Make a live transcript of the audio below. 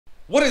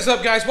What is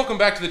up, guys? Welcome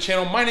back to the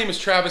channel. My name is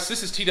Travis.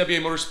 This is TWA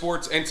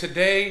Motorsports, and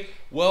today,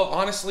 well,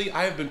 honestly,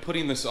 I have been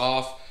putting this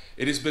off.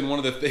 It has been one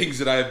of the things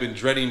that I have been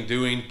dreading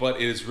doing, but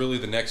it is really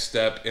the next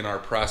step in our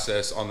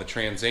process on the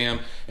Trans Am,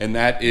 and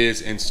that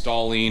is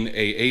installing a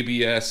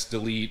ABS,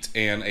 delete,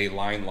 and a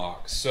line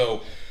lock.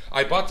 So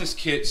I bought this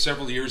kit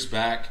several years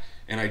back,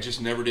 and I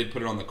just never did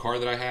put it on the car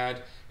that I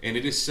had, and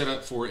it is set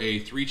up for a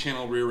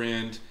 3-channel rear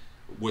end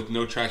with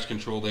no traction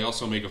control. They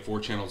also make a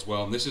 4-channel as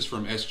well, and this is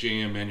from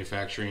SJM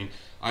Manufacturing.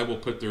 I will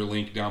put their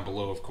link down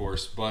below, of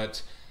course,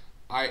 but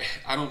I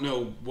don't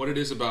know what it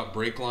is about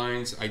brake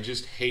lines. I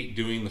just hate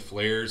doing the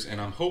flares, and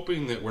I'm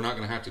hoping that we're not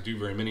going to have to do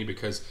very many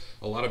because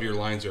a lot of your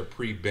lines are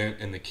pre-bent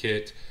in the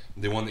kit.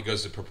 The one that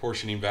goes to the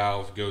proportioning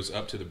valve goes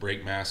up to the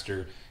brake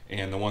master,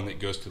 and the one that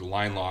goes to the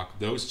line lock,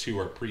 those two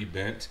are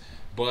pre-bent,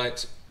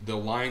 but the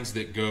lines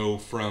that go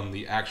from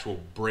the actual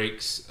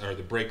brakes, or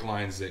the brake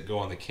lines that go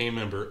on the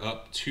K-member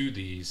up to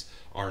these,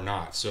 are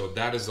not. So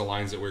that is the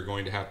lines that we're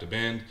going to have to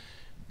bend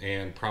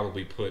and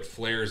probably put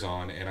flares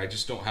on, and I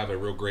just don't have a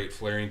real great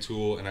flaring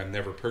tool, and I've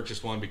never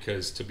purchased one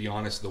because, to be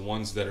honest, the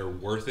ones that are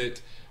worth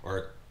it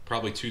are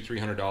probably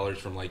 $200–300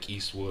 from like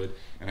Eastwood,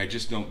 and I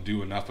just don't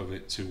do enough of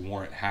it to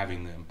warrant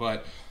having them.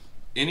 But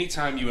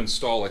anytime you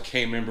install a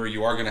K-member,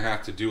 you are going to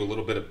have to do a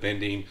little bit of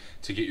bending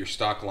to get your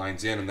stock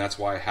lines in, and that's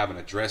why I haven't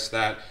addressed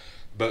that.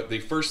 But the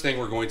first thing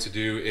we're going to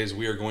do is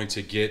we are going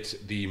to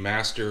get the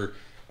master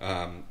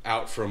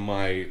out from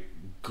my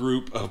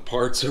group of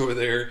parts over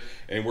there,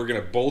 and we're going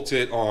to bolt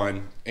it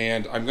on,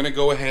 and I'm going to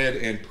go ahead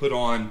and put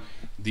on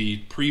the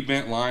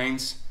pre-bent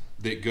lines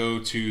that go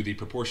to the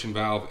proportion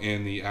valve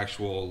and the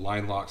actual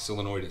line lock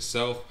solenoid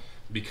itself,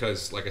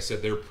 because like I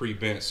said, they're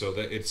pre-bent, so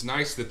that it's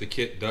nice that the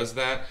kit does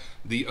that.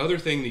 The other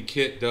thing the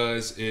kit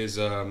does is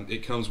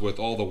it comes with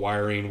all the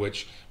wiring,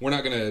 which we're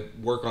not going to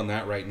work on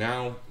that right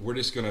now. We're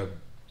just going to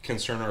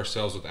concern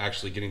ourselves with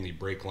actually getting the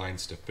brake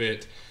lines to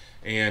fit.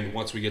 And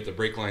once we get the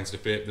brake lines to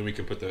fit, then we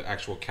can put the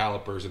actual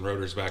calipers and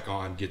rotors back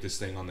on, get this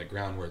thing on the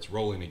ground where it's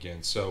rolling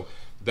again. So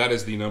that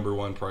is the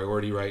 #1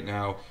 priority right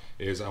now,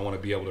 is I want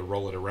to be able to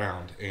roll it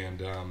around,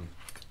 and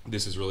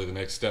this is really the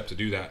next step to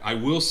do that. I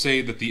will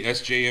say that the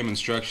SJM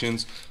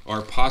instructions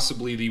are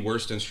possibly the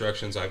worst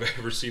instructions I've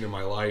ever seen in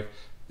my life.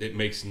 It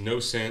makes no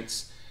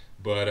sense,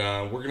 but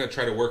we're going to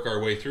try to work our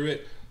way through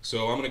it.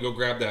 So I'm going to go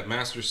grab that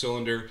master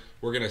cylinder.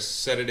 We're going to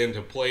set it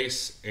into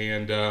place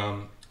and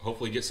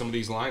hopefully get some of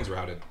these lines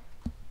routed.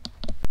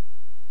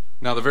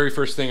 Now, the very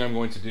first thing I'm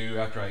going to do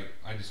after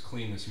I just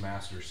clean this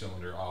master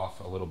cylinder off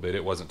a little bit,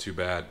 it wasn't too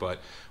bad,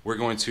 but we're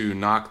going to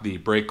knock the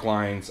brake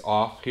lines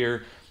off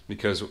here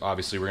because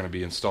obviously we're going to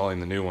be installing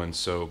the new ones.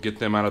 So get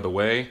them out of the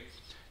way,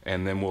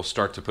 and then we'll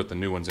start to put the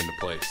new ones into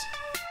place.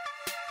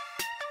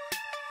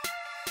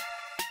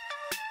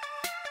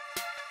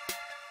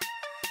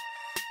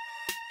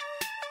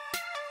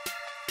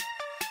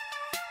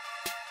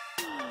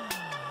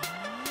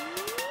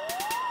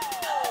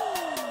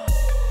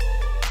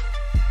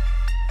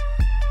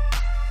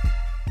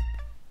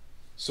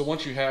 So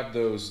once you have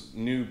those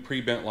new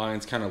pre-bent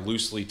lines kind of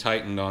loosely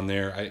tightened on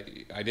there,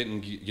 I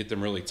didn't get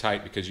them really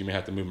tight because you may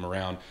have to move them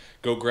around.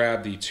 Go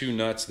grab the 2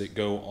 nuts that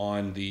go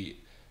on the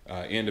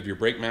end of your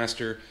brake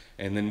master,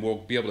 and then we'll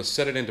be able to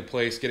set it into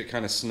place, get it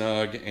kind of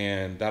snug,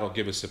 and that'll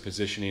give us a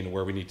positioning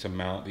where we need to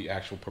mount the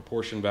actual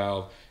proportion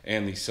valve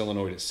and the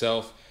solenoid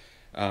itself.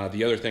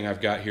 The other thing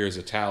I've got here is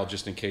a towel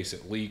just in case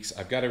it leaks.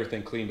 I've got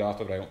everything cleaned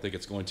off of it. I don't think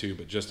it's going to,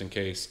 but just in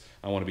case,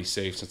 I want to be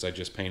safe since I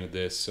just painted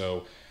this.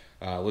 So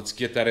let's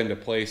get that into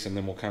place, and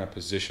then we'll kind of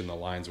position the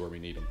lines where we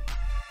need them.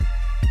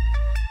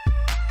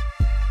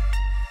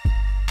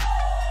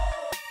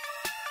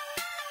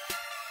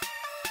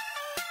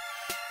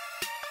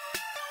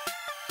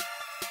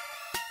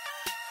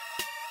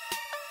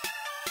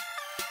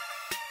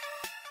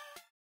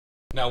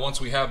 Now,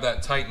 once we have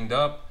that tightened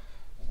up,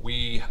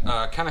 we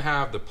kind of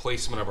have the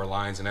placement of our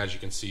lines, and as you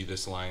can see,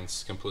 this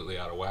line's completely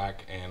out of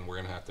whack, and we're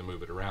going to have to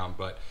move it around.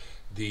 But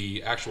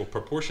the actual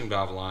proportion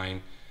valve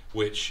line,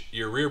 which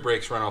your rear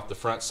brakes run off the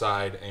front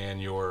side and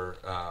your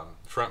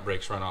front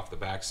brakes run off the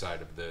back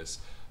side of this.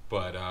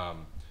 But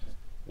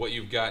what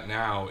you've got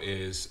now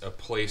is a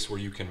place where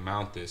you can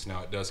mount this.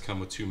 Now, it does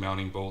come with 2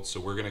 mounting bolts, so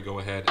we're going to go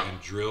ahead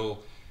and drill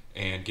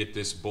and get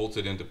this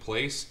bolted into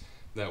place.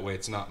 That way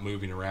it's not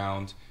moving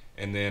around.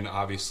 And then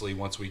obviously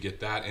once we get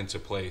that into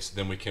place,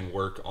 then we can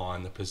work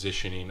on the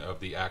positioning of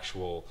the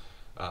actual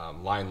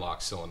line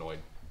lock solenoid.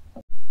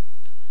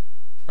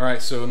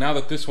 Alright, so now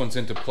that this one's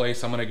into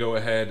place, I'm going to go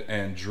ahead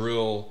and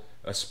drill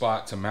a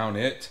spot to mount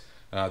it.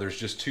 There's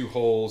just 2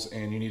 holes,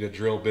 and you need a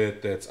drill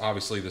bit that's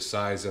obviously the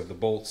size of the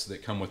bolts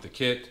that come with the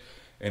kit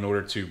in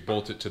order to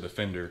bolt it to the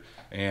fender.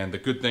 And the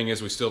good thing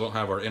is we still don't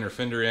have our inner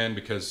fender in,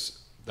 because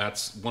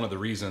that's one of the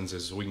reasons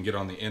is we can get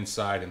on the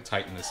inside and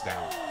tighten this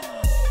down.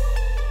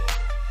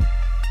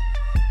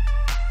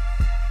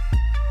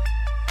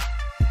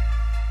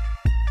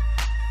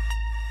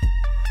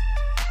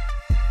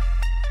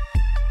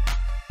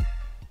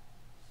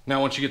 Now,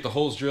 once you get the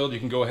holes drilled, you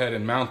can go ahead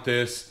and mount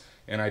this,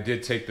 and I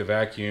did take the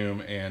vacuum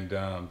and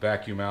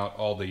vacuum out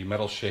all the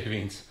metal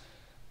shavings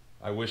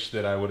I wish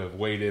that I would have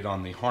waited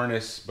on the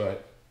harness,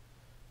 but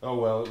oh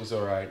well, it was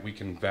all right. We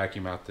can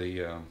vacuum out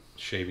the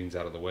shavings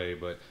out of the way,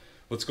 but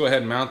let's go ahead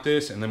and mount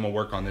this and then we'll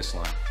work on this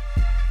line.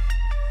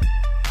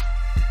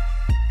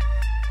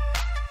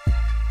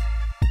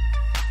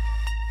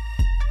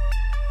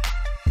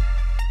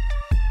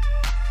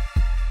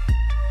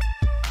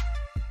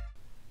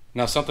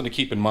 Now, something to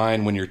keep in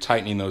mind when you're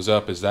tightening those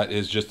up is that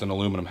is just an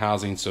aluminum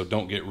housing, so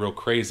don't get real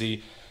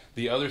crazy.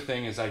 The other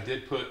thing is I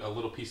did put a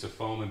little piece of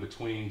foam in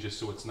between just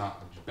so it's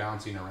not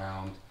bouncing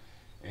around.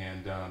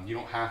 And you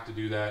don't have to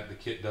do that. The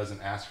kit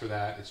doesn't ask for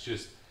that. It's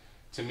just,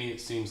 to me,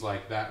 it seems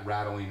like that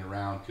rattling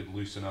around could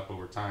loosen up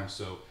over time.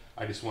 So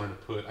I just wanted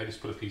to put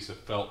a piece of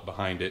felt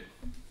behind it.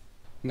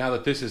 Now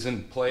that this is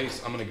in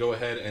place, I'm going to go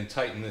ahead and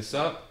tighten this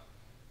up.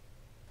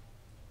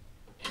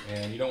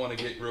 And you don't want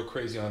to get real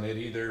crazy on it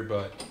either,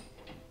 but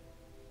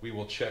we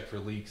will check for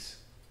leaks,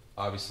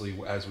 obviously,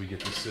 as we get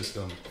the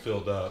system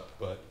filled up,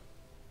 but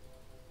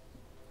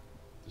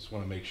just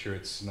want to make sure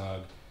it's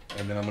snug.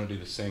 And then I'm going to do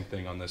the same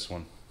thing on this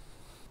one.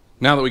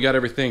 Now that we got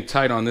everything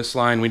tight on this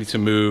line, we need to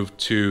move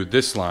to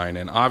this line,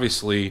 and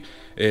obviously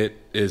it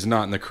is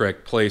not in the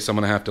correct place. I'm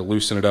going to have to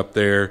loosen it up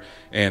there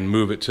and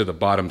move it to the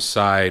bottom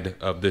side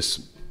of this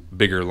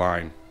bigger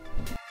line.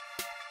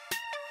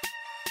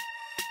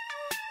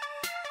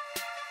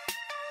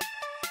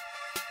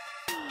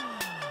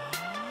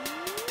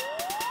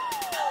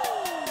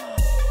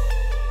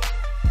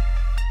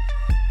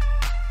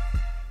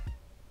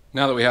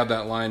 Now that we have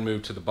that line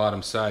moved to the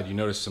bottom side, you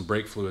notice some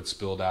brake fluid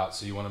spilled out,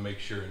 so you want to make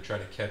sure and try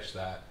to catch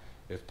that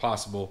if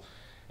possible.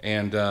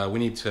 And we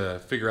need to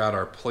figure out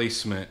our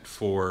placement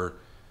for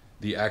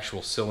the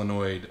actual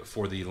solenoid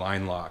for the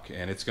line lock.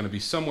 And it's going to be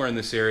somewhere in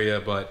this area,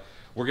 but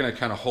we're going to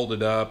kind of hold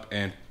it up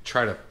and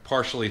try to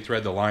partially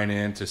thread the line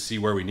in to see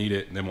where we need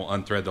it, and then we'll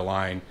unthread the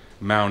line,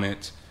 mount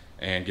it,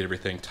 and get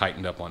everything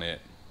tightened up on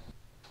it.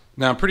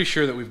 Now I'm pretty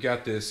sure that we've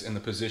got this in the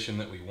position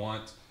that we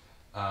want.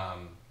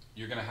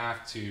 You're going to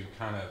have to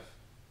kind of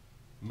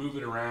move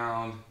it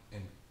around,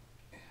 and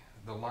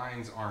the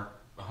lines aren't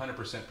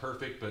 100%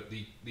 perfect, but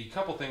the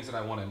couple things that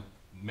I want to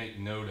make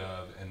note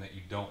of and that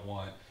you don't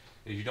want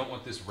is you don't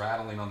want this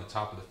rattling on the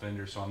top of the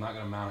fender, so I'm not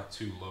going to mount it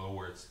too low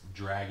where it's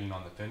dragging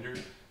on the fender.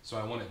 So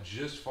I want it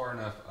just far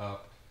enough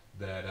up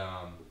that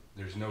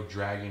there's no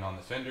dragging on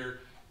the fender,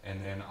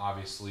 and then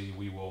obviously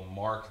we will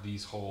mark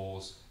these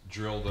holes,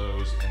 drill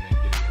those, and then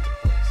get it into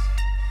place.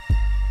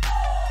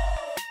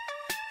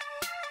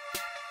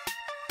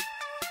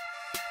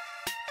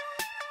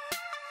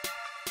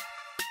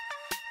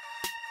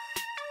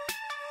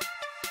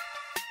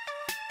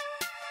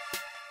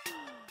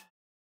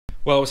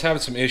 Well, I was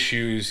having some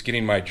issues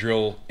getting my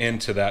drill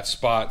into that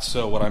spot,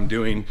 so what I'm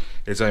doing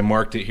is I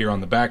marked it here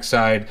on the back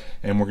side,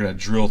 and we're going to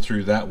drill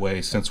through that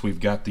way since we've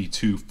got the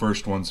two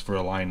first ones for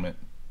alignment.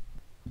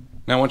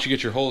 Now once you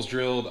get your holes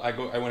drilled, I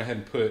went ahead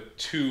and put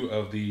two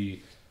of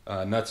the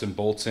nuts and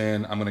bolts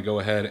in. I'm going to go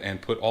ahead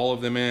and put all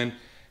of them in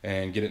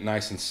and get it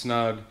nice and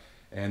snug,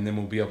 and then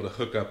we'll be able to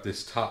hook up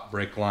this top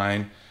brake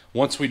line.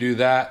 Once we do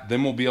that,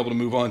 then we'll be able to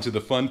move on to the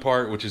fun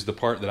part, which is the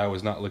part that I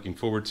was not looking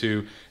forward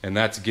to, and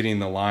that's getting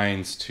the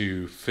lines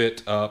to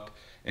fit up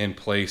in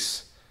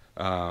place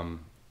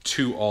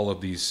to all of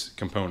these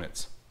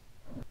components.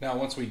 Now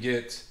once we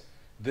get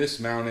this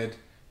mounted,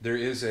 there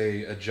is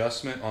a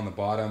adjustment on the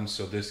bottom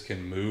so this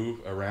can move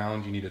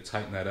around. You need to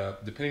tighten that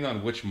up. Depending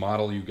on which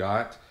model you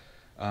got,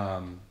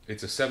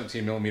 it's a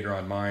 17mm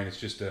on mine. It's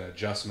just an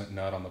adjustment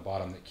nut on the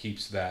bottom that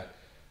keeps that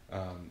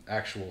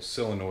actual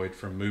solenoid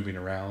from moving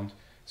around.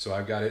 So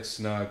I've got it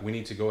snug. We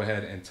need to go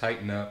ahead and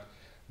tighten up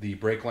the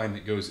brake line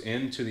that goes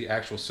into the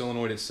actual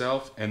solenoid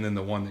itself, and then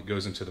the one that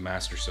goes into the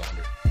master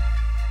cylinder.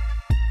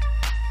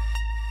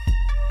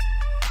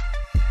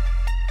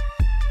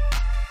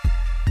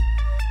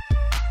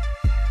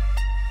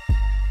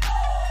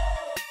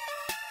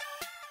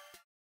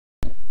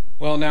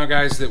 Well, now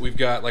guys that we've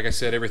got, like I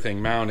said,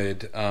 everything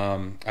mounted,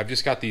 I've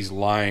just got these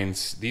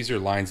lines. These are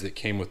lines that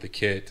came with the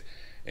kit,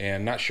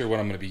 and not sure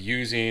what I'm going to be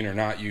using or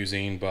not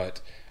using,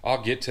 but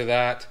I'll get to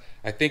that.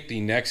 I think the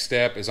next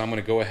step is I'm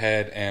going to go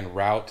ahead and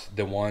route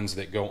the ones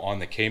that go on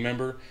the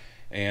K-member,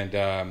 and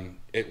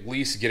at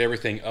least get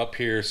everything up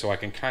here so I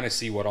can kind of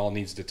see what all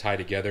needs to tie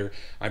together.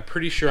 I'm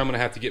pretty sure I'm going to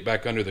have to get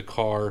back under the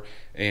car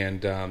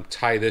and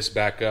tie this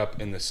back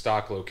up in the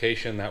stock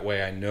location. That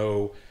way I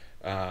know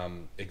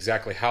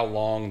exactly how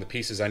long the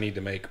pieces I need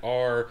to make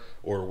are,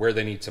 or where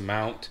they need to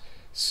mount.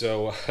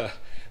 So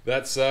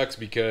that sucks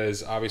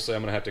because obviously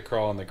I'm going to have to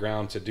crawl on the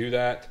ground to do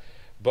that.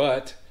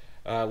 But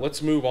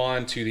let's move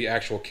on to the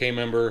actual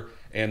K-member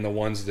and the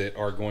ones that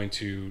are going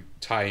to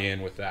tie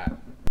in with that.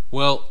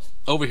 Well,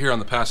 over here on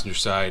the passenger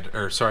side,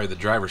 or sorry, the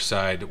driver's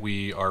side,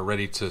 we are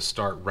ready to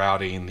start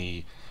routing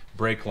the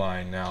brake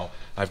line. Now,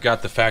 I've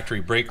got the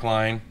factory brake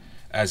line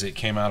as it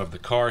came out of the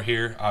car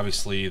here.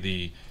 Obviously,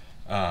 the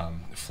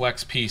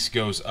flex piece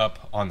goes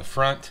up on the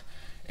front,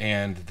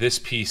 and this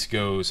piece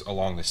goes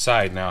along the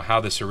side. Now,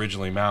 how this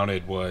originally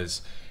mounted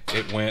was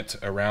it went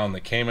around the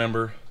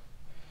K-member,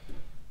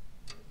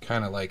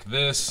 kind of like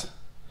this,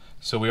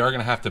 So we are going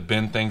to have to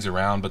bend things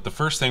around, but the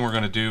first thing we're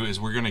going to do is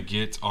we're going to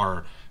get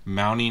our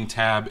mounting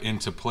tab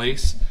into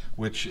place,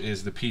 which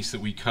is the piece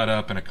that we cut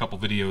up in a couple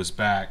videos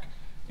back,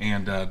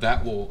 and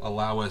that will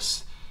allow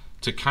us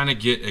to kind of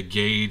get a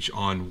gauge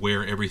on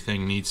where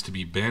everything needs to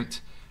be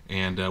bent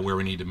and where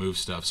we need to move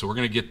stuff. So we're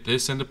going to get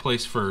this into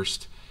place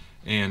first,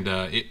 and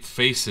it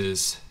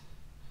faces,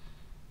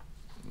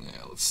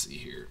 let's see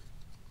here,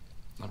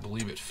 I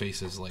believe it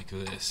faces like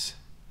this.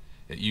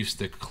 It used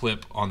to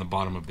clip on the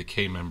bottom of the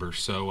K-member,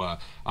 so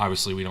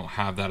obviously we don't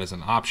have that as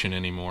an option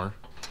anymore,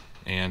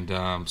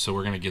 and so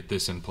we're going to get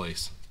this in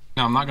place.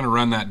 Now I'm not going to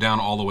run that down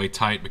all the way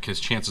tight because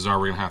chances are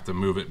we're going to have to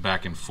move it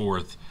back and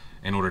forth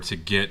in order to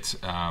get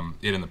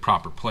it in the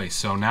proper place.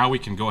 So now we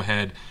can go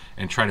ahead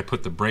and try to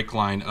put the brake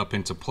line up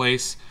into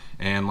place,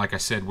 and like I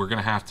said, we're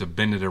going to have to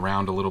bend it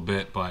around a little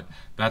bit, but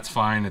that's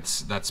fine.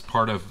 That's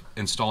part of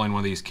installing one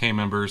of these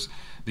K-members.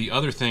 The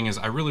other thing is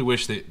I really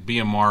wish that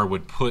BMR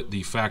would put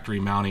the factory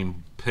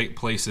mounting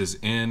places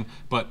in,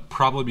 but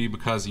probably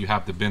because you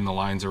have to bend the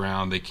lines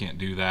around, they can't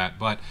do that.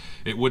 But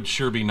it would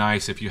sure be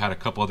nice if you had a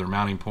couple other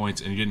mounting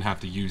points and you didn't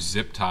have to use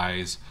zip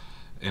ties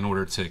in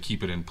order to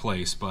keep it in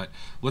place. But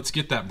let's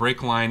get that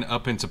brake line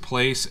up into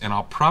place, and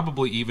I'll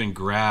probably even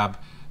grab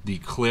the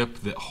clip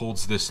that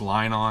holds this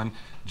line on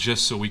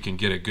just so we can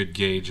get a good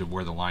gauge of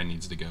where the line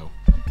needs to go.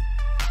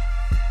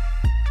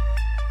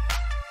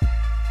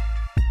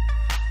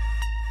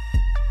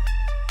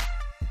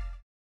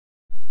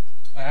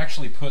 I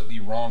actually put the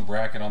wrong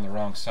bracket on the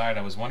wrong side.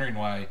 I was wondering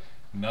why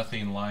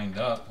nothing lined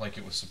up like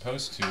it was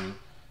supposed to,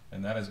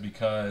 and that is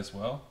because,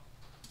 well,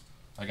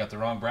 I got the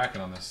wrong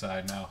bracket on this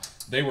side. Now,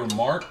 they were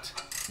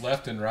marked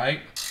left and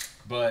right,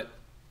 but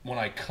when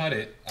I cut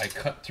it, I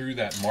cut through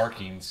that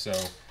marking, so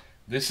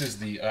this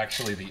is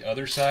actually the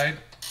other side.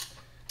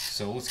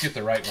 So let's get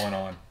the right one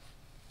on.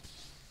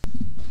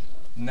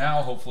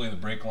 Now hopefully the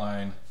brake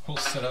line will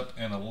set up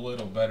in a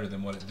little better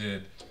than what it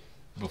did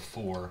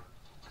before.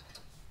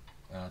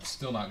 It's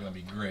still not going to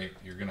be great.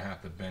 You're going to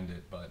have to bend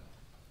it, but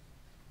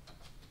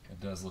it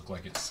does look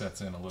like it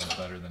sets in a little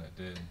better than it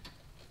did.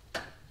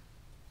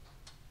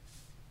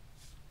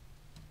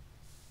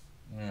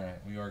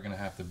 Alright, we are going to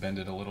have to bend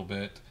it a little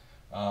bit.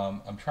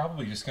 I'm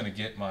probably just going to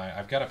get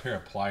I've got a pair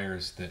of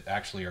pliers that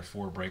actually are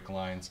 4 brake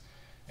lines,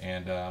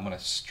 and I'm going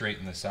to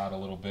straighten this out a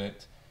little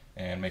bit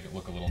and make it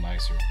look a little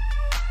nicer.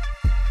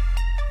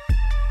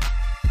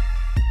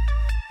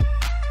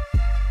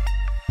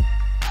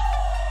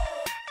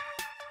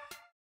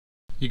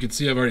 You can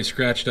see I've already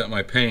scratched up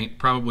my paint.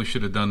 Probably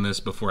should have done this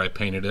before I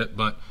painted it,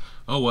 but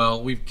oh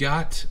well. We've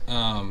got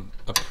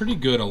a pretty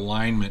good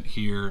alignment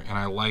here, and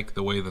I like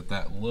the way that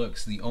that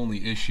looks. The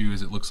only issue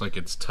is it looks like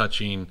it's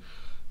touching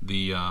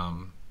the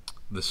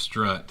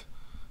strut,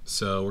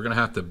 so we're gonna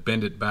have to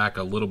bend it back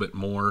a little bit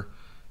more.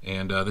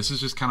 And this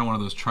is just kind of one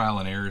of those trial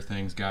and error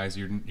things, guys.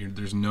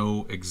 There's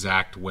no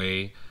exact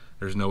way.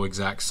 There's no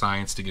exact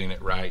science to getting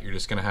it right. You're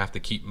just gonna have to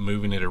keep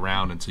moving it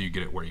around until you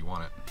get it where you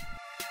want it.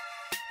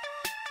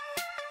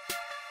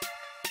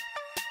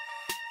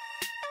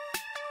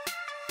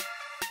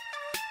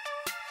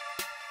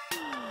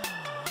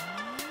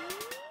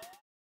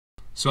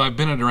 So I've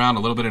bent it around a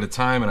little bit at a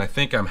time, and I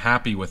think I'm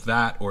happy with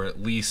that, or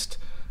at least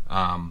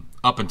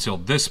up until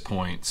this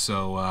point.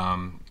 So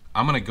I'm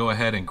going to go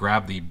ahead and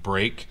grab the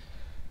brake,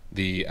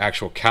 the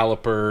actual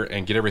caliper,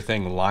 and get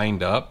everything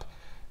lined up,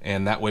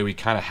 and that way we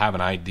kind of have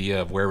an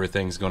idea of where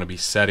everything's going to be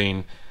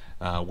setting,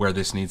 where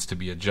this needs to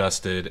be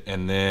adjusted,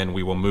 and then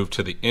we will move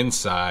to the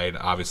inside.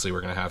 Obviously we're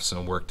going to have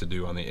some work to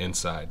do on the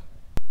inside.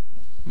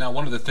 Now,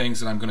 one of the things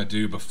that I'm going to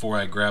do before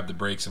I grab the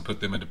brakes and put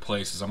them into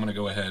place is I'm going to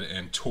go ahead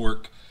and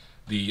torque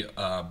the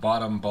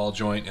bottom ball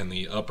joint and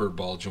the upper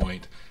ball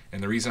joint.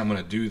 And the reason I'm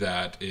going to do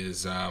that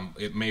is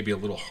it may be a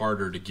little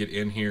harder to get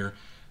in here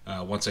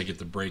once I get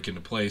the brake into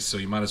place, so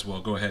you might as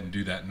well go ahead and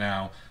do that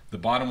now. The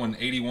bottom one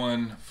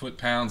 81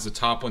 foot-pounds, the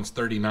top one's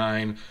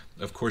 39.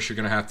 Of course you're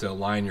going to have to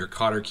align your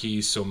cotter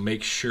keys, so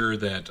make sure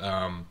that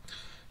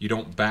you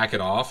don't back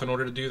it off in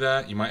order to do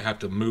that. You might have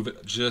to move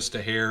it just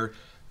a hair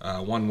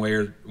one way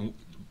or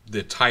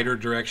the tighter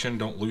direction,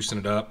 don't loosen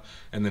it up,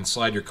 and then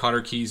slide your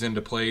cotter keys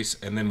into place,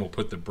 and then we'll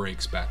put the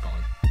brakes back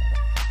on.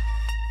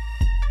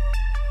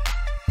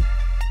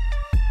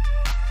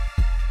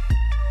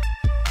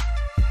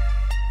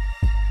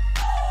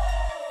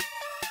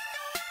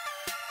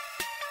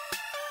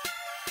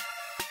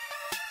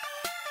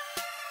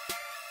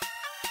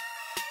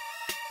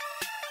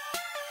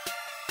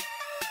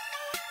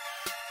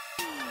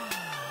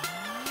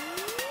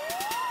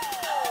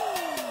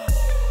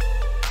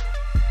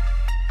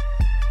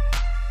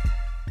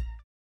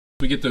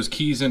 We get those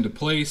keys into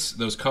place,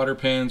 those cotter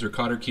pins or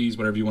cotter keys,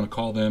 whatever you want to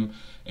call them,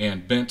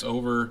 and bent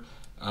over.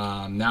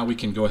 Now we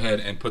can go ahead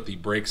and put the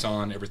brakes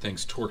on.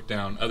 Everything's torqued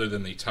down other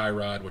than the tie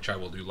rod, which I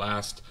will do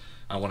last.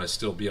 I want to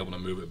still be able to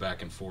move it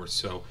back and forth.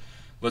 So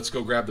let's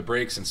go grab the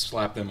brakes and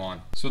slap them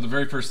on. So the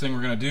very first thing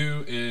we're going to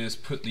do is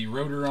put the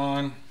rotor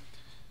on,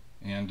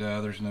 and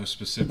there's no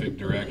specific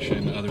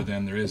direction other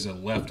than there is a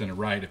left and a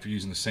right if you're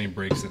using the same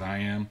brakes that I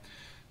am.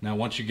 Now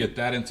once you get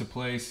that into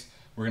place,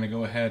 we're we're going to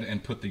go ahead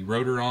and put the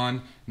rotor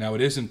on. Now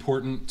it is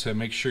important to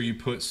make sure you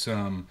put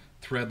some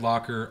thread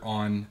locker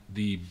on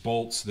the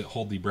bolts that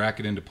hold the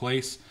bracket into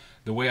place.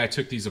 The way I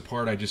took these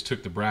apart, I just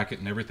took the bracket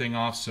and everything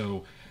off,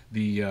 so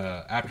the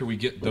after we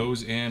get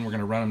those in, we're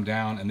going to run them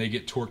down and they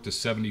get torqued to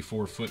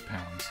 74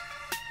 foot-pounds.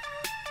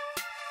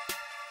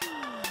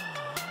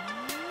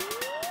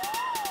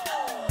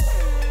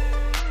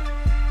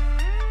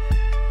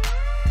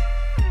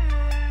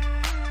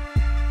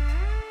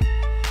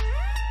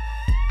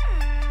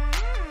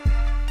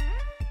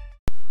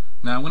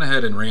 Now I went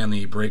ahead and ran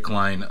the brake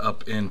line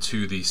up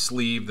into the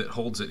sleeve that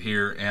holds it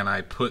here, and I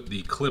put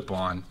the clip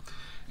on.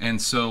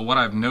 And so what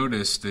I've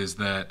noticed is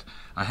that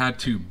I had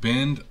to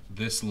bend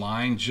this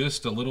line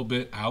just a little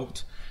bit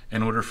out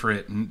in order for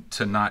it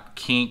to not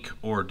kink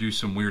or do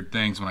some weird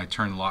things when I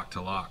turn lock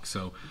to lock.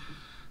 So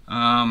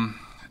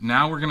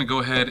now we're going to go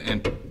ahead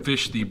and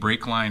fish the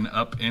brake line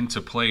up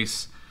into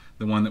place,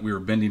 the one that we were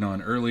bending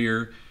on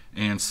earlier,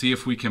 and see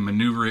if we can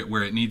maneuver it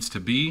where it needs to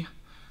be.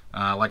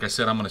 Like I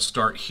said, I'm going to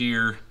start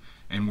here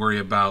and worry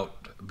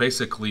about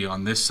basically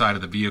on this side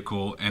of the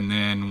vehicle, and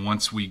then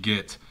once we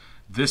get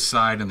this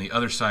side and the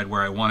other side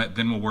where I want it,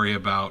 then we'll worry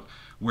about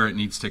where it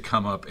needs to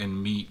come up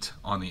and meet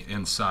on the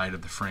inside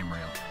of the frame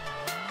rail.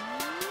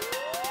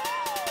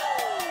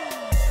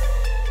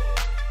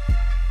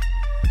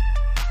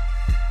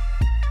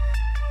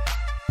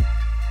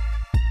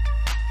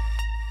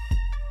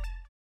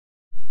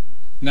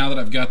 Now that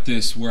I've got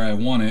this where I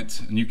want it,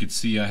 and you could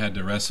see I had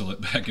to wrestle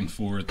it back and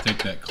forth,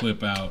 take that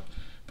clip out,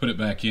 put it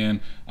back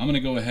in, I'm going to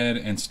go ahead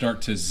and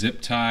start to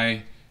zip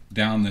tie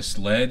down this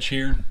ledge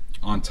here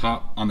on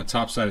the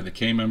top side of the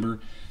K-member,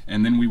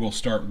 and then we will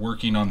start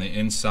working on the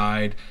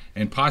inside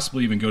and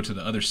possibly even go to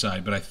the other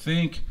side. But I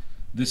think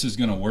this is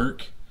going to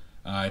work.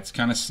 It's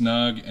kind of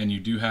snug, and you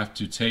do have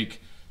to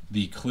take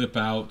the clip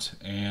out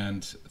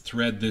and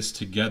thread this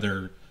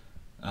together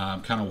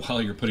kind of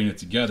while you're putting it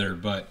together.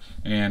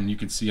 And you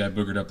can see I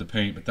boogered up the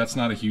paint, but that's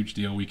not a huge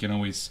deal. We can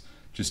always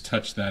just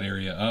touch that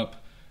area up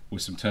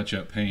with some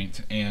touch-up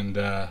paint. And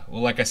well,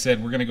 like I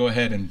said, we're gonna go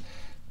ahead and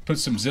put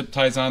some zip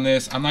ties on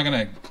this. I'm not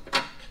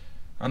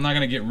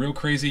gonna get real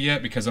crazy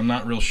yet because I'm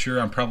not real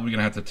sure. I'm probably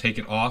gonna have to take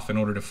it off in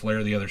order to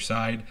flare the other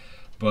side,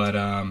 but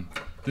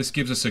this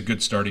gives us a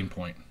good starting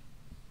point.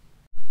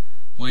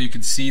 Well, you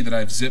can see that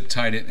I've zip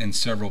tied it in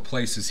several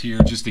places here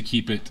just to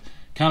keep it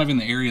kind of in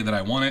the area that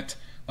I want it.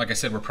 Like I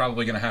said, we're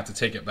probably gonna have to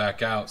take it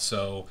back out,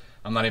 so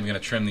I'm not even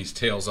gonna trim these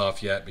tails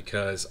off yet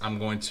because I'm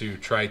going to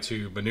try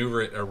to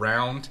maneuver it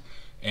around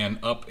and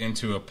up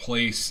into a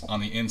place on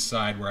the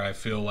inside where I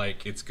feel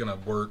like it's gonna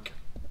work.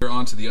 We're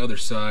on to the other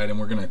side, and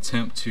we're gonna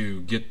attempt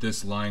to get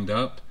this lined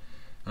up.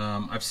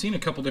 I've seen a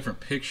couple different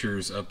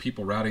pictures of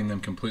people routing them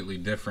completely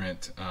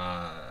different.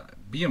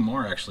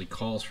 BMR actually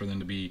calls for them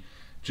to be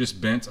just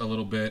bent a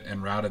little bit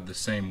and routed the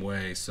same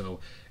way.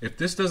 So if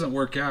this doesn't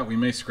work out, we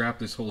may scrap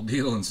this whole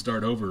deal and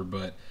start over,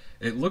 but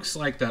it looks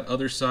like that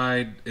other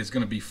side is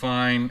gonna be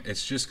fine.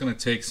 It's just gonna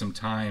take some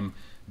time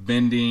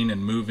bending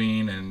and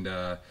moving,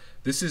 and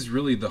this is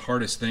really the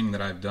hardest thing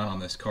that I've done on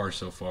this car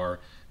so far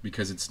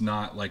because it's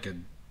not like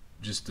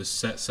just a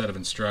set of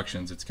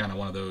instructions. It's kind of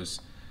one of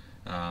those,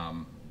 I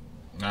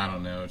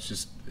don't know,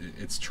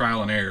 it's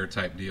trial and error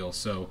type deal.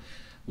 So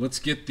let's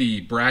get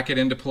the bracket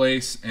into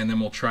place, and then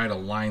we'll try to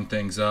line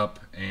things up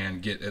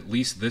and get at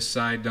least this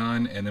side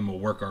done, and then we'll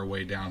work our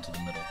way down to the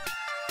middle.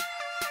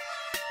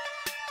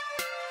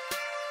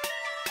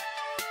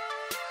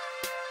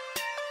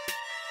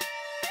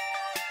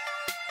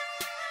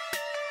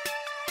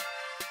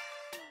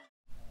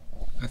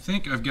 I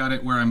think I've got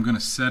it where I'm going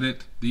to set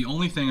it. The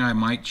only thing I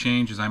might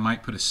change is I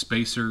might put a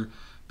spacer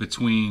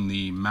between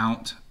the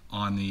mount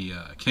on the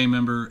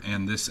K-member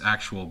and this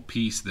actual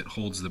piece that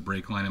holds the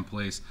brake line in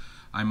place.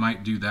 I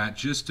might do that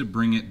just to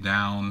bring it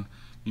down,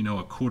 you know,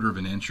 1/4 of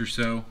an inch or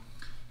so.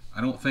 I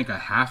don't think I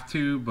have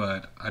to,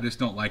 but I just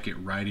don't like it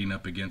riding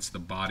up against the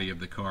body of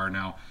the car.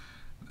 Now,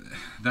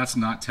 that's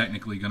not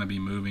technically going to be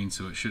moving,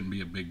 so it shouldn't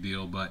be a big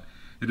deal, but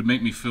it'd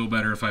make me feel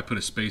better if I put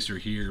a spacer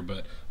here.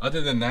 But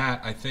other than that,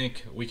 I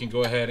think we can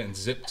go ahead and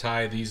zip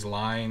tie these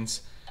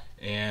lines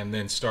and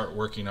then start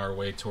working our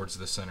way towards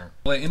the center.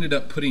 Well, I ended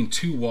up putting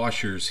 2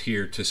 washers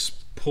here to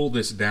pull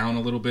this down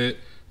a little bit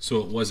so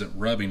it wasn't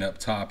rubbing up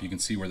top. You can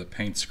see where the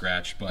paint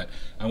scratched, but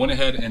I went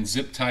ahead and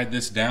zip tied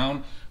this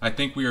down. I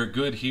think we are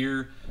good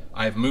here.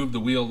 I've moved the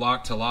wheel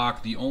lock to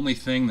lock. The only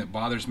thing that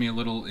bothers me a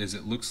little is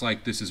it looks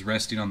like this is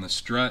resting on the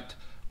strut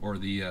or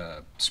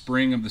the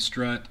spring of the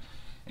strut.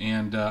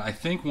 And I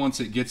think once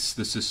it gets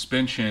the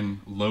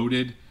suspension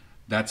loaded,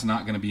 that's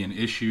not going to be an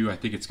issue. I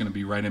think it's going to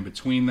be right in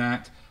between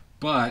that.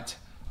 But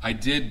I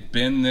did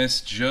bend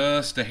this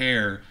just a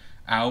hair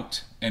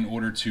out in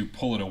order to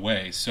pull it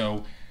away.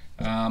 So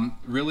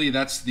really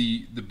that's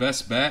the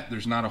best bet.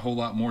 There's not a whole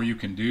lot more you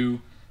can do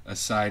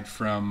aside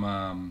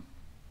from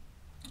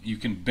you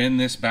can bend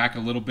this back a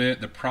little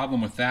bit. The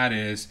problem with that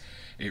is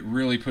it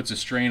really puts a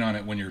strain on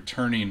it when you're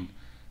turning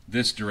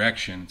this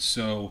direction.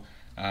 So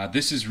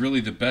this is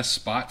really the best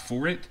spot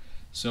for it.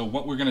 So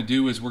what we're going to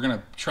do is we're going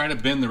to try to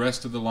bend the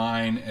rest of the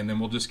line, and then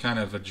we'll just kind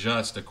of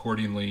adjust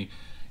accordingly.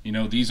 You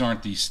know, these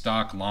aren't the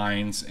stock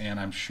lines, and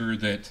I'm sure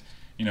that,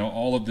 you know,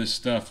 all of this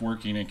stuff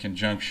working in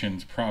conjunction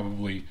is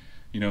probably,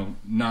 you know,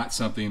 not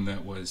something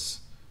that was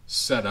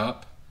set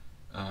up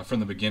from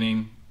the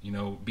beginning. You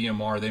know,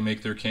 BMR, they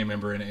make their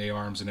K-member and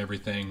A-arms and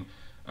everything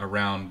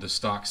around the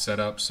stock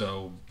setup,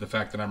 so the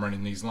fact that I'm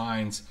running these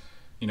lines,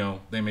 you know,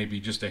 they may be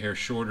just a hair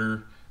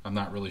shorter. I'm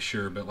not really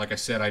sure, but like I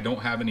said, I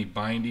don't have any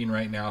binding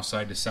right now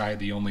side to side.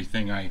 The only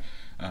thing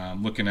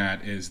I'm looking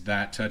at is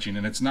that touching,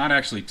 and it's not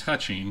actually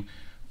touching,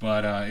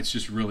 but it's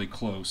just really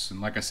close. And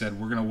like I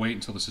said, we're going to wait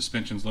until the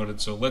suspension's loaded.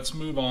 So let's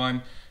move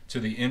on to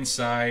the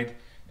inside,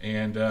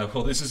 and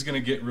well, this is going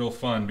to get real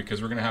fun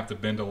because we're going to have to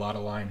bend a lot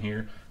of line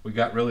here. We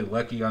got really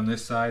lucky on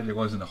this side. There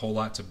wasn't a whole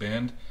lot to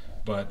bend,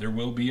 but there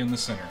will be in the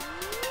center.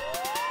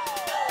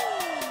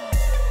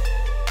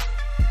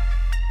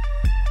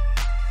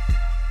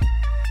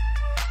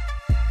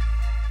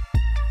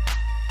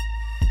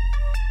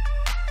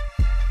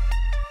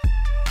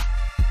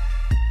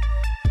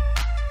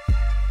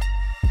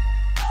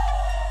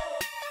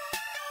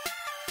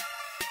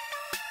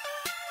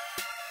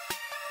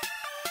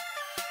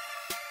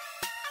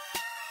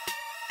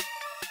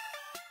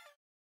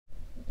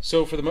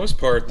 So for the most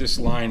part, this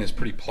line is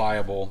pretty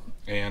pliable,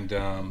 and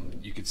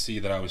you could see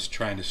that I was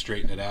trying to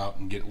straighten it out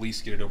and at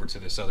least get it over to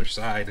this other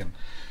side, and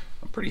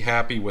I'm pretty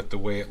happy with the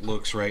way it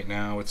looks right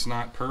now. It's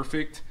not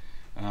perfect.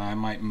 I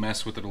might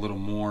mess with it a little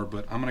more,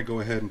 but I'm going to go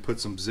ahead and put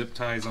some zip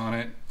ties on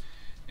it.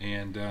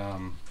 And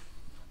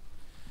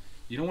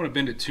you don't want to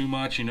bend it too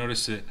much. You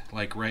notice it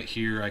like right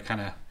here,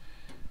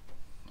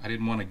 I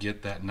didn't want to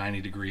get that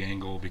 90-degree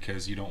angle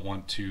because you don't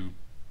want to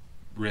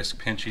risk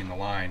pinching the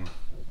line.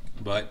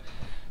 But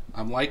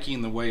I'm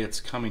liking the way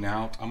it's coming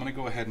out. I'm going to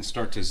go ahead and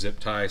start to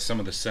zip tie some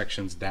of the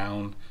sections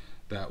down.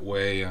 That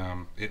way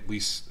it at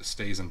least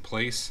stays in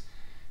place,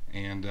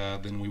 and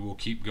then we will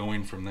keep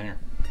going from there.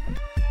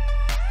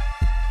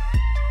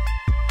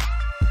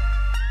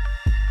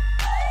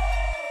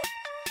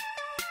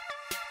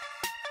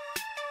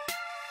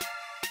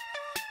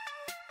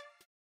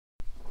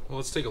 Well,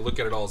 let's take a look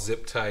at it all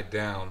zip tied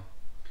down,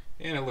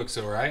 and it looks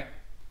alright.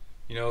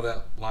 You know,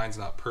 that line's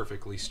not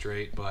perfectly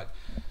straight, but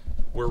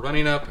we're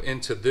running up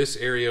into this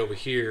area over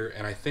here,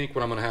 and I think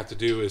what I'm going to have to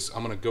do is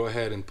I'm going to go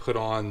ahead and put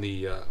on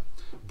the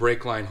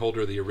brake line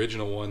holder, the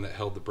original one that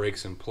held the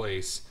brakes in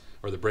place,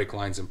 or the brake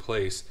lines in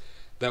place.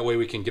 That way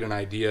we can get an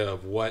idea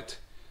of what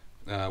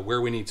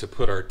where we need to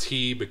put our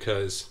T,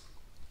 because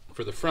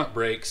for the front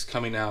brakes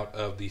coming out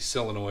of the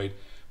solenoid,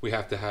 we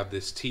have to have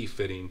this T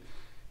fitting,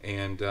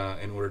 and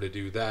in order to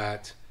do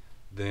that,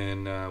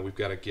 then we've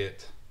got to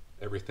get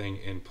everything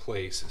in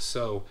place.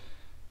 So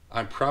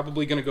I'm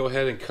probably going to go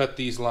ahead and cut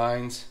these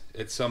lines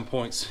at some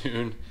point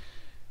soon,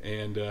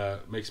 and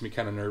makes me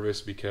kind of nervous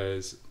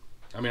because,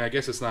 I mean, I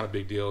guess it's not a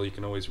big deal. You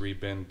can always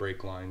rebend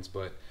brake lines,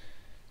 but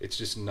it's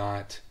just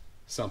not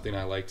something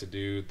I like to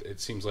do. It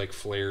seems like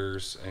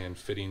flares and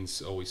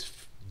fittings always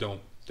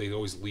they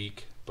always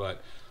leak,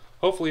 but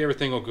hopefully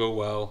everything will go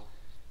well.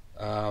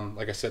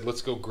 Like I said,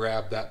 let's go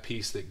grab that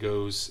piece that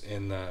goes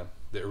in that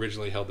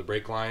originally held the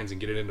brake lines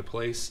and get it into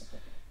place,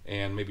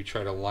 and maybe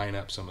try to line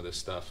up some of this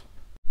stuff.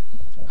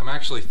 I'm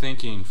actually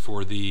thinking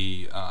for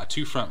the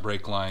two front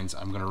brake lines,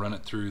 I'm going to run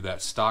it through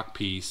that stock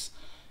piece,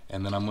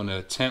 and then I'm going to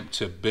attempt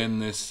to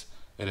bend this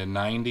at a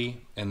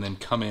 90 and then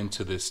come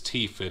into this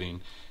T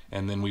fitting,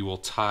 and then we will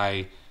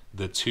tie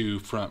the two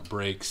front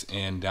brakes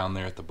in down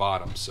there at the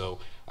bottom. So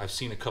I've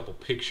seen a couple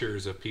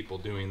pictures of people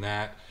doing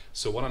that.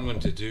 So what I'm going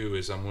to do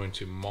is I'm going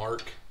to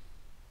mark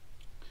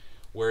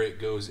where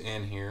it goes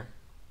in here,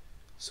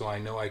 so I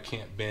know I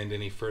can't bend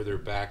any further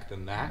back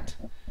than that.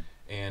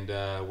 And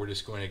we're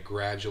just going to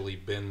gradually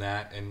bend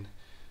that. And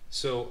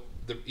so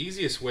the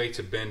easiest way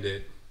to bend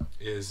it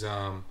is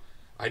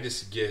I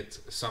just get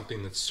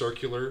something that's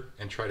circular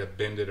and try to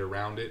bend it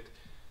around it.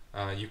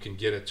 You can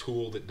get a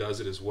tool that does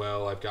it as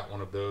well. I've got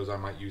one of those. I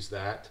might use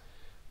that.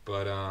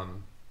 But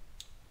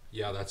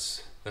yeah,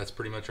 that's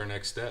pretty much our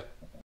next step.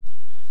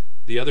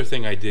 The other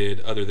thing I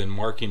did, other than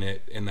marking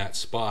it in that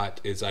spot,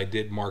 is I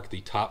did mark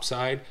the top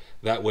side.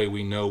 That way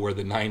we know where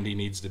the 90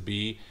 needs to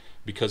be,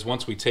 because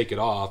once we take it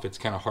off, it's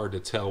kind of hard to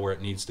tell where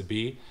it needs to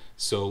be.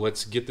 So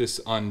let's get this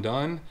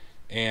undone,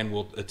 and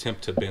we'll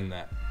attempt to bend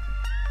that.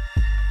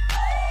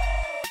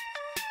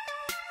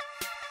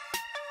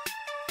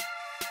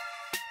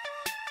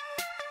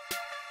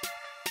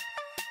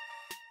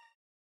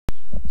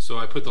 So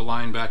I put the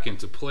line back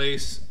into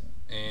place,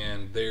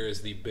 and there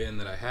is the bend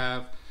that I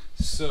have.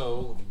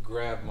 So let me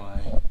grab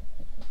my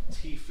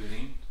T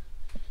fitting,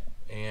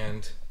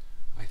 and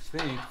I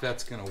think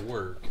that's going to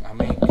work. I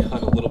may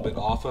cut a little bit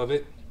off of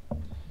it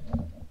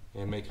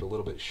and make it a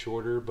little bit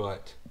shorter,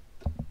 but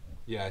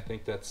yeah, I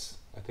think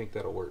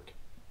that'll work.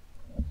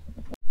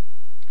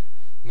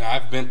 Now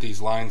I've bent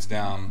these lines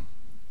down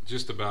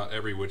just about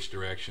every which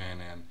direction,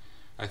 and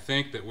I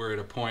think that we're at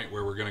a point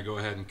where we're going to go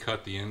ahead and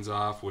cut the ends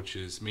off, which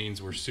means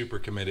we're super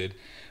committed,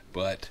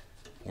 but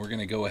we're going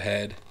to go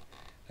ahead.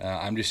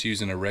 I'm just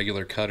using a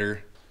regular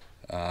cutter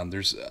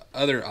There's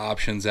other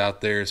options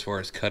out there as far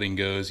as cutting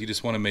goes. You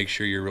just want to make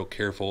sure you're real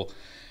careful.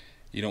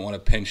 You don't want to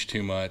pinch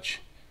too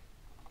much,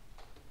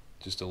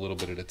 just a little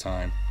bit at a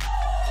time.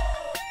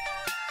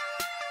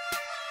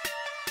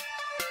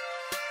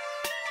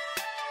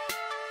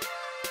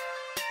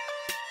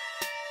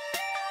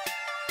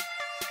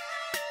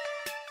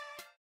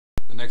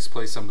 The next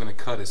place I'm going to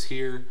cut is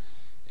here,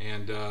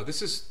 and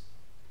this is,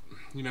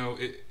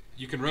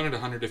 you can run it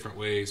 100 different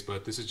ways,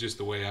 but this is just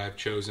the way I've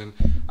chosen.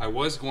 I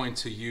was going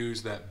to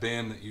use that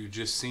bend that you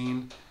just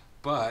seen,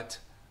 but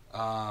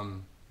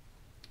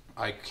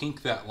I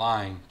kinked that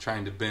line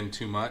trying to bend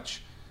too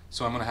much,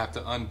 so I'm going to have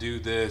to undo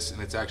this,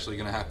 and it's actually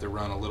going to have to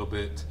run a little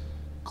bit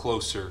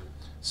closer.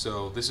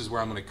 So this is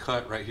where I'm going to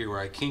cut, right here where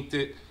I kinked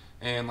it.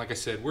 And like I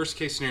said, worst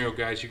case scenario,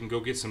 guys, you can go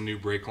get some new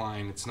brake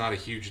line. It's not a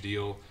huge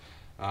deal,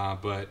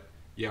 but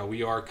yeah,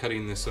 we are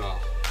cutting this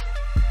off.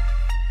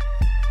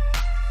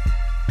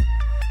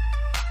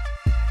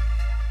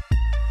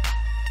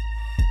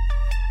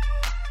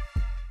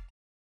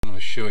 I'm going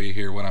to show you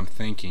here what I'm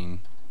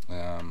thinking.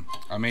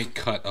 I may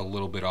cut a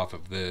little bit off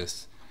of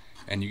this,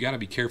 and you got to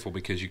be careful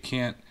because you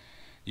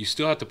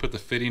still have to put the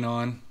fitting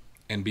on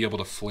and be able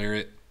to flare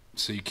it,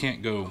 so you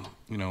can't go,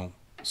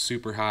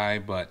 super high,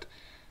 but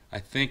I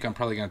think I'm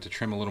probably going to have to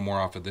trim a little more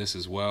off of this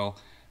as well,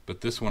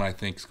 but this one I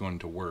think is going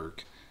to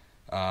work.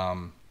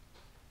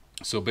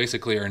 So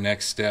basically our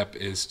next step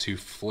is to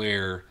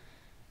flare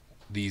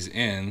these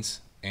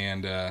ends,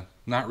 and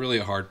not really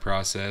a hard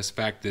process. In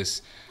fact,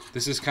 this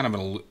is kind of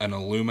an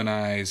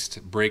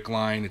aluminized brake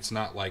line. It's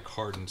not like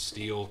hardened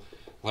steel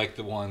like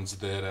the ones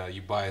that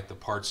you buy at the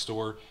parts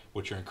store,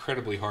 which are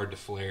incredibly hard to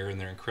flare,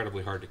 and they're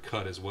incredibly hard to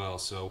cut as well.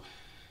 So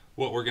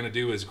what we're going to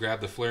do is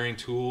grab the flaring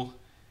tool,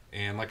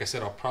 and like I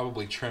said, I'll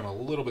probably trim a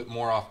little bit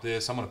more off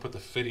this. I'm going to put the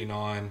fitting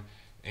on,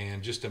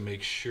 and just to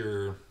make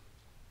sure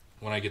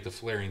when I get the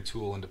flaring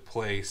tool into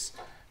place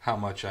how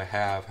much I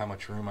have, how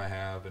much room I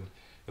have, and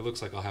it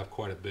looks like I'll have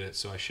quite a bit,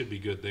 so I should be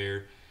good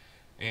there.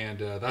 And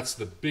that's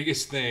the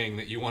biggest thing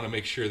that you want to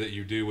make sure that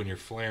you do when you're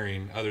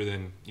flaring, other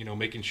than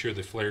making sure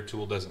the flare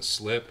tool doesn't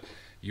slip.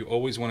 You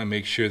always want to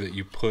make sure that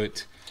you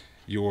put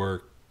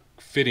your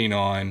fitting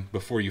on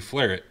before you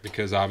flare it,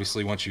 because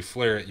obviously once you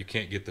flare it you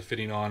can't get the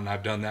fitting on, and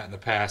I've done that in the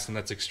past, and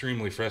that's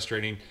extremely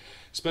frustrating,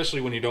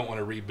 especially when you don't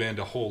want to rebend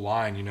a whole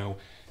line.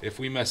 If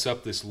we mess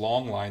up this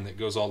long line that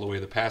goes all the way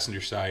to the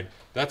passenger side,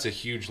 that's a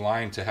huge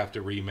line to have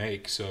to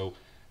remake. So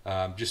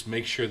just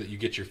make sure that you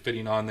get your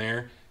fitting on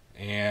there,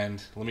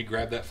 and let me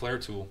grab that flare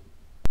tool.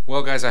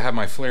 Well guys, I have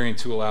my flaring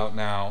tool out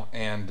now,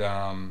 and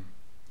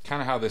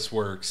kind of how this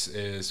works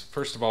is,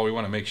 first of all, we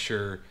want to make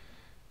sure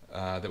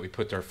that we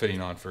put our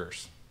fitting on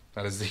first.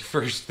 That is the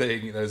first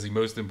thing, that is the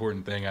most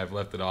important thing. I've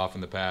left it off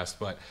in the past,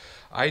 but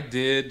I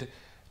did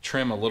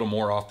trim a little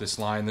more off this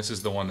line. This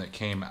is the one that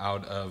came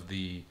out of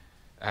the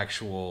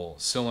actual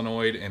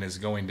solenoid and is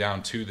going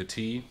down to the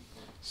T,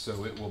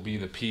 so it will be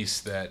the piece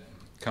that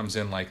comes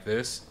in like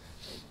this.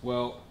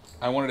 Well,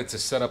 I wanted it to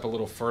set up a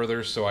little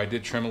further, so I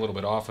did trim a little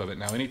bit off of it.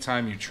 Now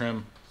anytime you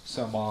trim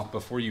some off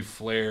before you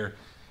flare,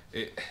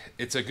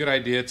 it's a good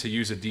idea to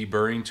use a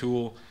deburring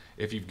tool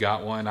if you've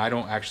got one. I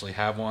don't actually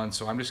have one,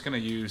 so I am going to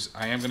use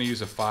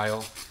a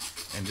file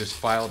and just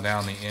file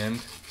down the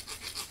end.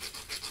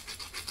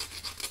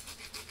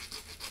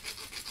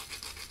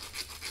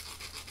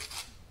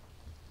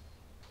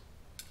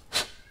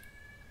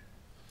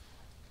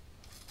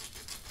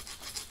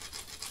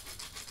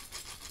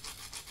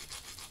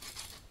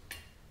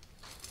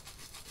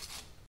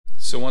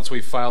 So once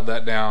we've filed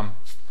that down,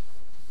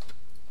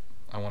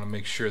 I want to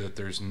make sure that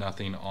there's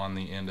nothing on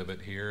the end of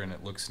it here, and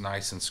it looks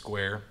nice and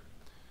square,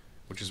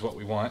 which is what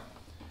we want.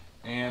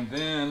 And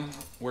then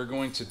we're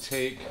going to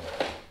take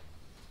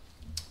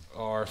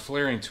our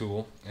flaring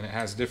tool, and it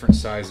has different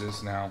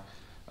sizes. Now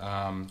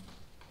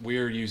we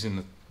are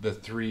using the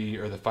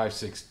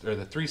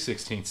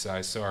 3/16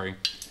 size, sorry.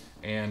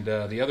 And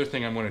the other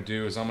thing I'm going to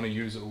do is I'm going to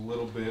use a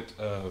little bit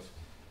of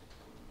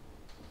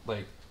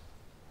like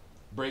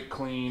brake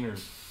clean or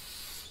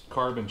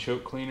carbon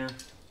choke cleaner,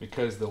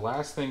 because the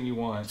last thing you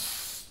want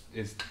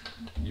is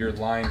your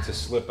line to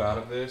slip out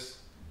of this,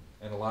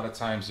 and a lot of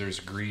times there's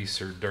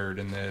grease or dirt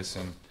in this,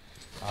 and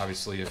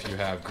obviously if you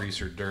have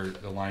grease or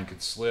dirt, the line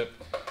could slip,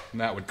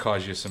 and that would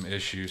cause you some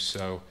issues.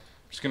 So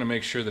I'm just going to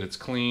make sure that it's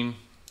clean.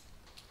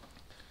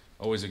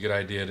 Always a good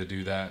idea to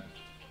do that.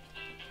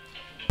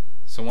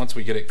 So once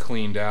we get it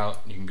cleaned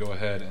out, you can go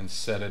ahead and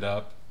set it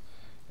up.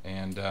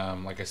 And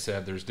like I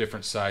said, there's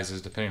different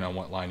sizes depending on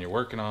what line you're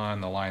working on.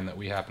 The line that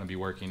we happen to be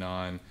working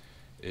on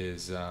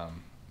is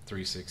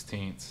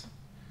 3/16.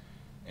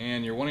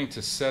 And you're wanting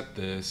to set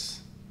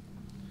this,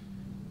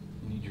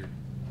 you need your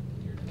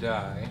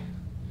die,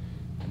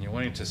 and you're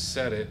wanting to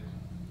set it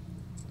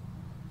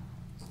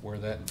where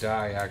that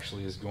die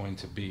actually is going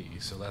to be.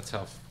 So that's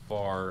how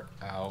far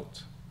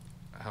out,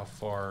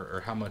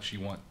 or how much you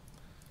want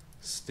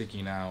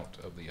sticking out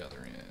of the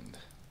other end.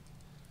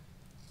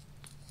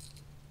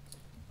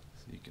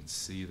 You can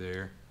see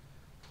there,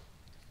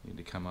 you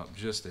need to come up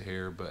just a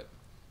hair, but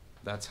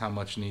That's how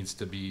much needs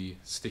to be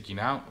sticking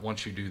out.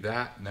 Once you do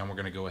that, then we're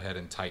going to go ahead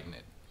and tighten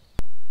it.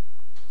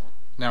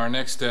 Now our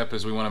next step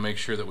is we want to make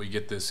sure that we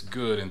get this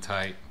good and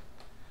tight.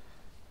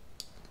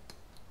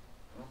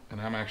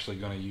 And I'm actually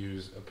going to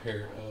use a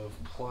pair of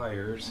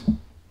pliers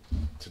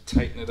to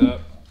tighten it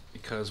up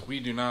because we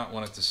do not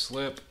want it to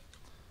slip.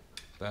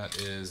 That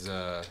is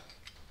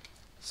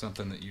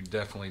something that you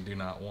definitely do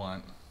not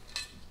want.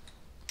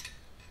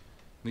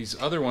 These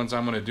other ones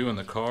I'm going to do in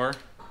the car,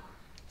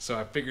 so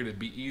I figured it'd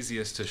be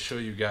easiest to show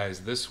you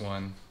guys this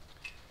one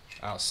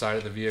outside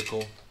of the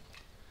vehicle,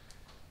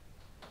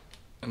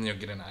 and you'll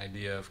get an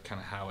idea of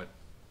kind of how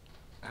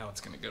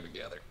it's going to go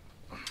together.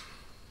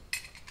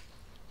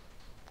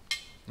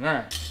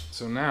 Alright,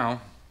 so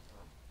now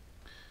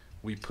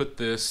we put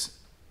this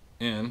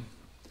in.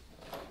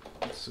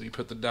 So you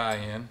put the die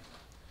in,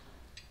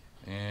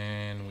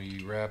 and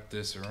we wrap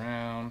this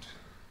around.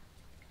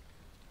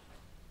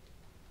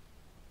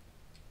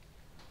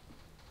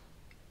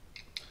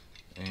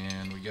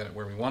 And we got it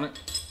where we want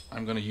it.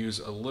 I'm going to use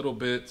a little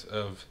bit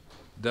of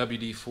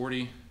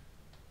WD-40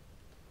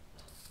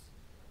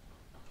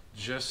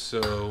 just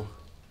so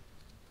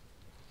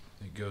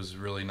it goes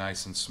really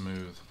nice and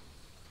smooth.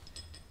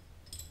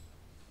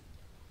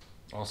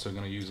 Also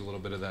going to use a little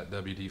bit of that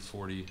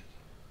WD-40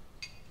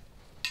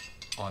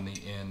 on the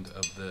end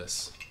of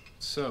this.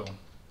 So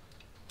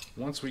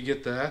once we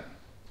get that,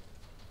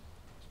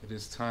 it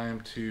is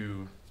time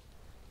to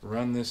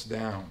run this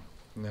down.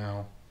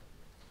 Now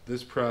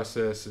this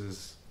process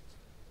is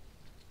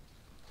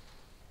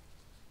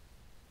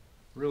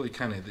really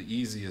kind of the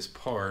easiest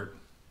part.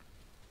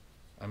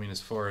 I mean,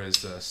 as far as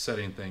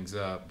setting things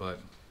up, but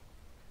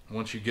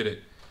once you get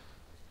it,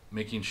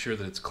 making sure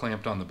that it's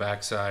clamped on the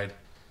backside,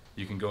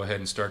 you can go ahead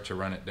and start to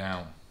run it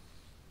down.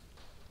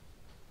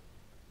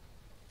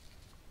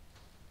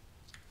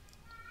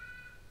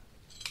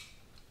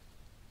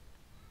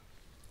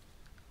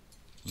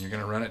 You're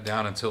going to run it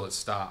down until it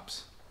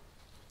stops.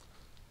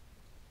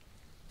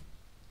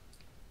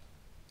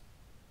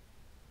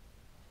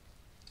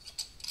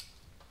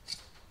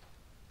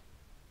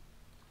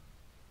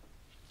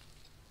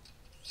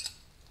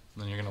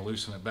 Then you're going to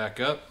loosen it back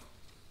up.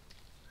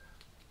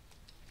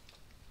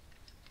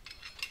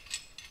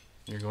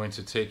 You're going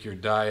to take your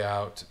die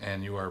out,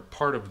 and you are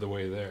part of the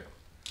way there.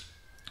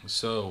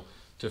 So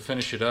to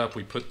finish it up,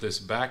 we put this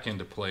back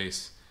into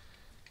place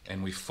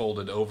and we fold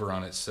it over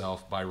on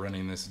itself by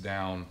running this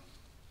down.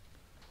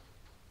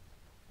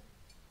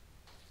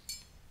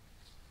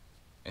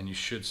 And you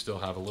should still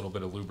have a little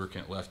bit of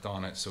lubricant left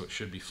on it, so it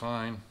should be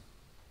fine.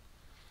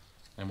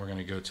 And we're going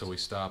to go till we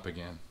stop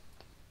again.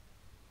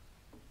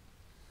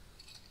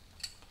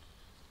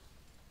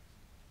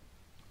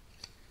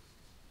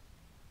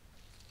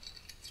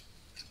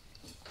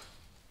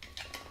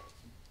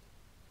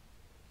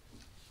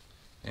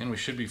 And we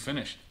should be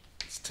finished.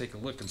 Let's take a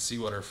look and see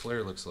what our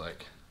flare looks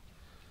like.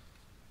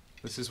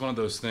 This is one of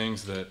those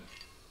things that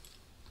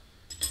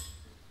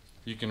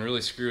you can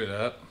really screw it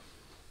up,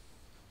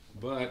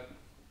 but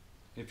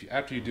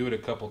after you do it a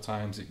couple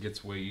times, it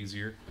gets way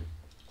easier.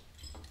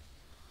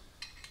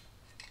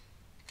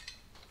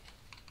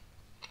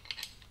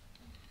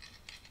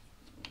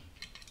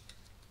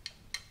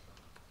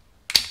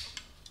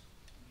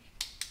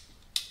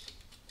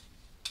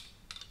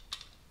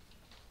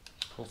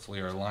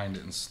 Hopefully our line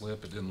didn't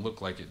slip. It didn't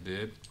look like it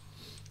did.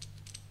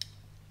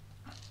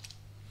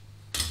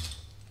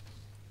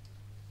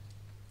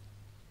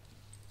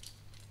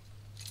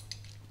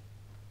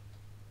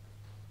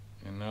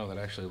 And no, that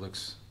actually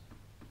looks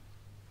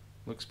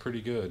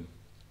pretty good.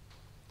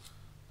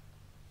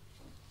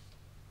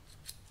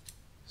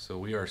 So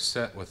we are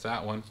set with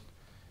that one.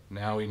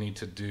 Now we need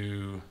to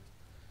do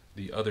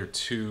the other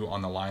two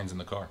on the lines in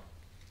the car.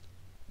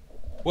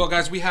 Well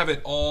guys, we have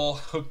it all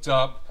hooked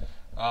up.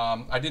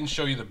 I didn't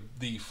show you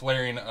the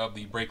flaring of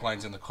the brake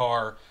lines in the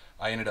car.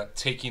 I ended up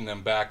taking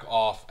them back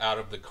off out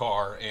of the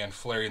car and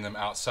flaring them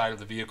outside of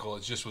the vehicle.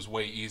 It just was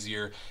way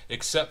easier,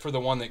 except for the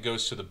one that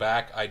goes to the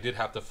back. I did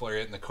have to flare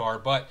it in the car,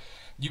 but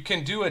you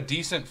can do a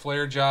decent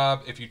flare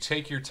job if you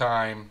take your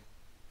time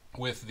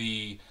with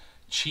the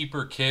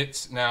cheaper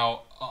kits.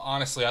 Now,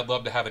 honestly, I'd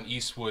love to have an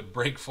Eastwood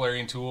brake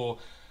flaring tool,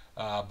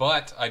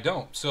 but I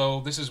don't.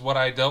 So this is what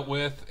I dealt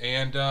with,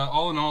 and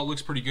all in all, it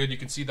looks pretty good. You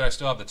can see that I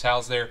still have the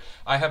towels there.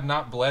 I have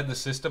not bled the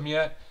system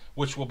yet,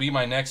 which will be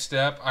my next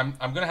step. I'm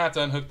going to have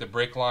to unhook the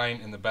brake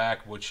line in the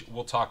back, which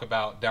we'll talk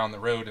about down the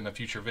road in a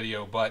future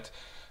video, but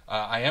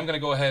I am going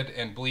to go ahead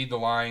and bleed the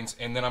lines,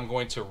 and then I'm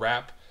going to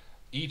wrap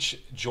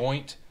each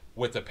joint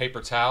with a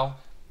paper towel.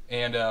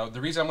 And the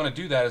reason I'm going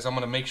to do that is I'm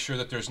going to make sure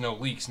that there's no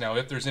leaks. Now,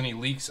 if there's any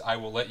leaks, I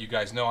will let you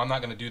guys know. I'm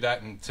not going to do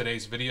that in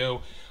today's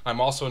video.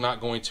 I'm also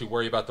not going to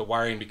worry about the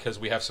wiring because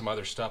we have some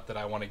other stuff that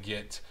I want to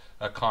get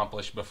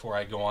accomplished before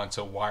I go on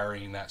to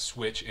wiring that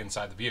switch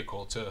inside the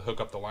vehicle to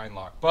hook up the line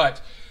lock.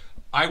 But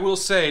I will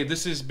say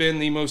this has been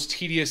the most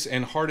tedious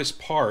and hardest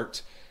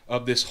part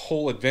of this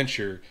whole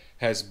adventure,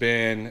 has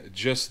been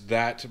just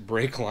that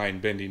brake line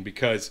bending,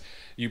 because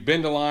you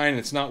bend a line and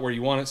it's not where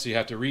you want it, so you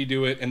have to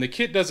redo it. And the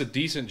kit does a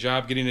decent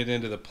job getting it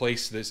into the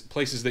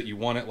places that you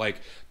want it.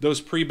 Like, those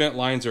pre-bent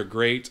lines are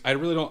great.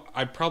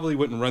 I probably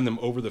wouldn't run them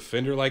over the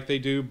fender like they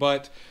do,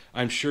 but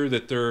I'm sure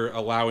that they're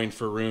allowing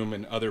for room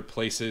in other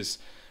places.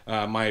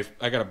 I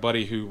got a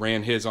buddy who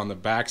ran his on the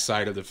back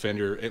side of the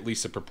fender, at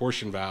least a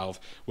proportion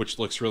valve, which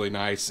looks really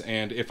nice.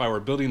 And if I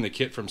were building the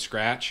kit from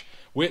scratch,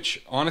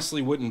 which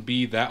honestly wouldn't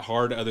be that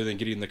hard other than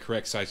getting the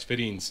correct size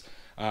fittings,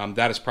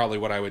 that is probably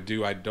what I would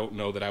do. I don't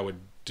know that I would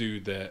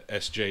do the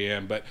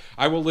SJM, but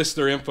I will list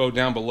their info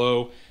down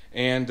below.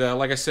 And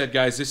like I said,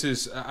 guys,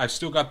 I've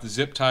still got the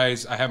zip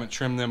ties. I haven't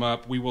trimmed them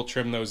up. We will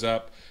trim those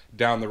up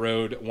down the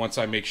road once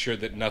I make sure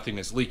that nothing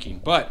is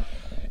leaking. But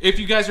if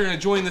you guys are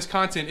enjoying this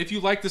content, if you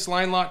like this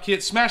line lock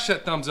kit, smash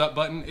that thumbs up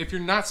button. If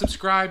you're not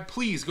subscribed,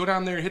 please go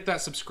down there and hit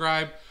that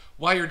subscribe.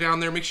 While you're down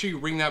there, make sure you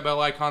ring that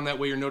bell icon. That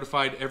way you're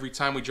notified every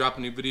time we drop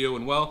a new video.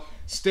 And well,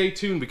 stay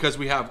tuned, because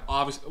we have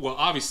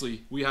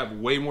obviously we have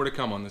way more to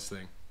come on this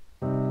thing.